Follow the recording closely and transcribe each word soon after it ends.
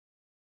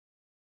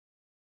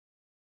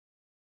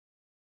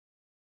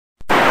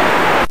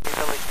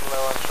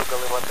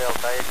Lima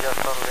Delta. I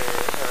just only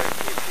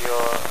received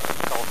your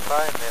call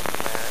sign and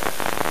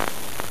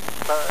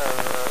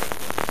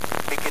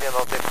beginning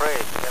of the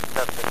phrase, and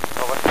that's it.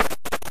 Over.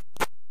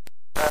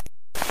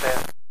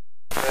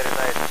 Very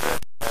nice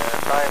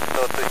time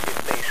to see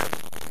station.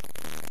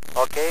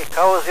 Okay,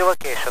 how was your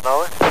vacation?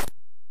 Over.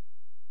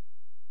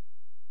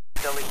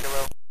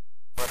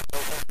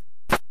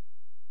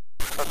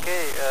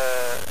 Okay,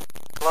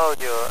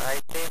 Claudio,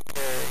 I think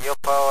your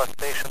power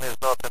station is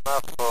not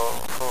enough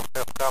for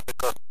FCAM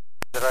because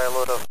there are a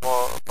lot of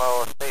more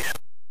power stations.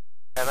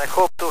 And I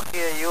hope to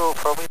hear you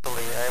from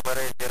Italy. I'm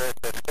already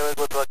rested. Have a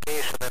good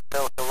vacation and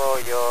tell hello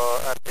your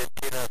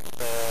Argentinian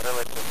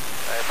relatives.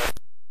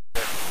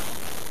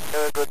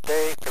 Have a good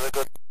day, have a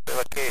good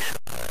vacation.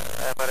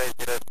 I'm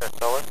already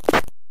rested. Over.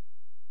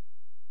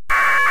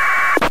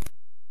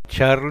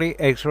 Charlie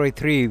X-Ray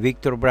 3,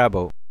 Victor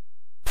Bravo.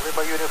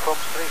 Lima Uniform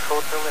 3,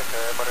 Hotel Echo,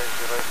 I'm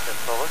already rested.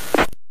 Over.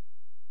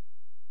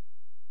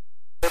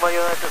 Lima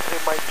United 3,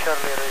 Mike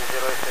Charlie,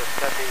 rested.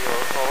 Copy you.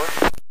 Over.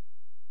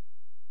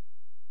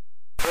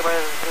 Lima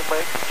United 3,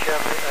 Mike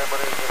Charlie, I'm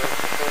already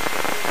rested.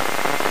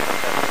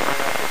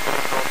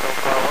 Hotel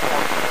Bravo,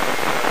 over.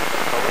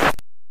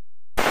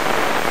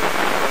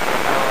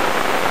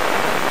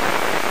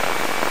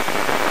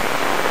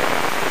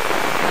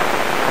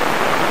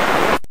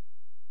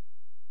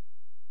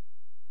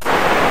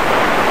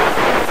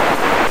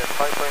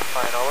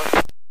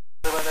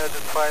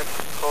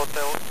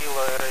 Hotel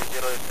Kilo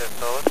R0 SS,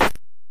 over.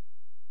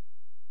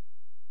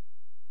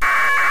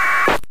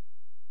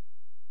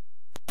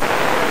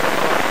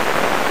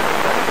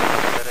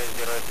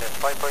 R0 SS,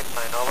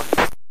 5.9, over.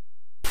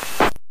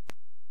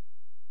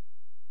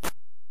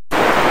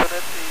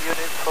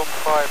 Unit from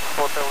 5,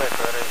 Hotel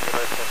Echo R0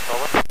 SS,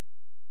 over.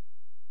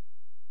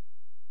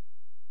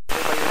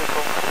 Lima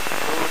Uniform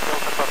 2,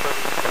 Delta Papa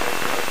Victor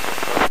R0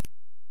 SS, over.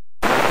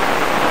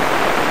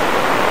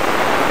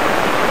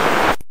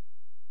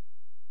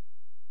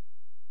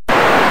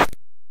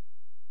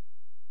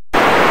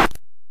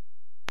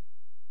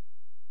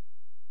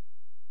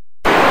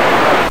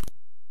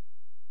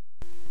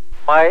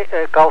 My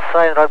call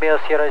sign Romeo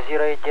Sierra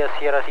 0 India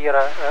Sierra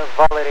Sierra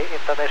Valery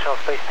International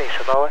Space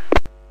Station, over.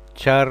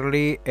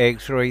 Charlie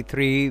X-Ray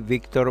 3,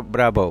 Victor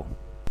Bravo.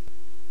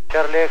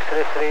 Charlie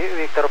X-Ray 3,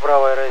 Victor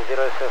Bravo, R0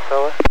 SS,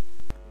 over.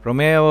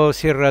 Romeo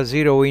Sierra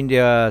 0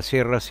 India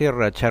Sierra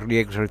Sierra Charlie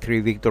X-Ray 3,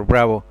 Victor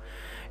Bravo.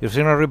 Your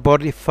signal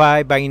report is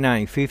 5 by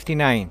 9,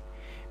 59.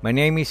 My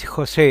name is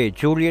Jose,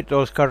 Juliet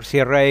Oscar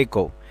Sierra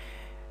Echo.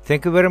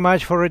 Thank you very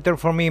much for return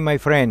for me, my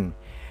friend.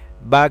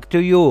 Back to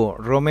you,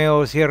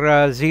 Romeo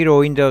Sierra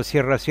 0 India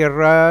Sierra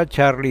Sierra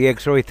Charlie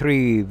X-Ray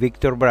 3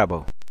 Victor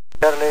Bravo.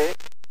 Charlie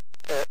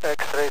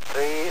X-Ray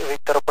 3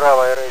 Victor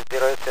Bravo,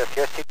 R0 SS.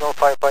 Your signal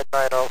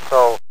 5.9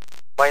 also.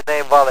 My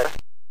name Valery.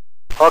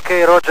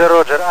 Okay, Roger,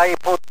 Roger. I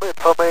put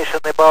information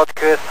about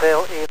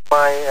QSL in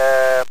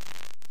my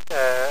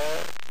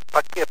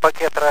packet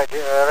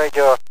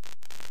radio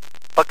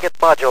packet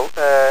module.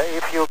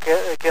 If you can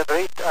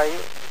read,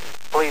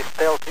 please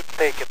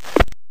take it.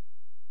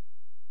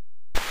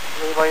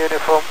 Lima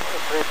Uniform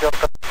 3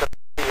 Delta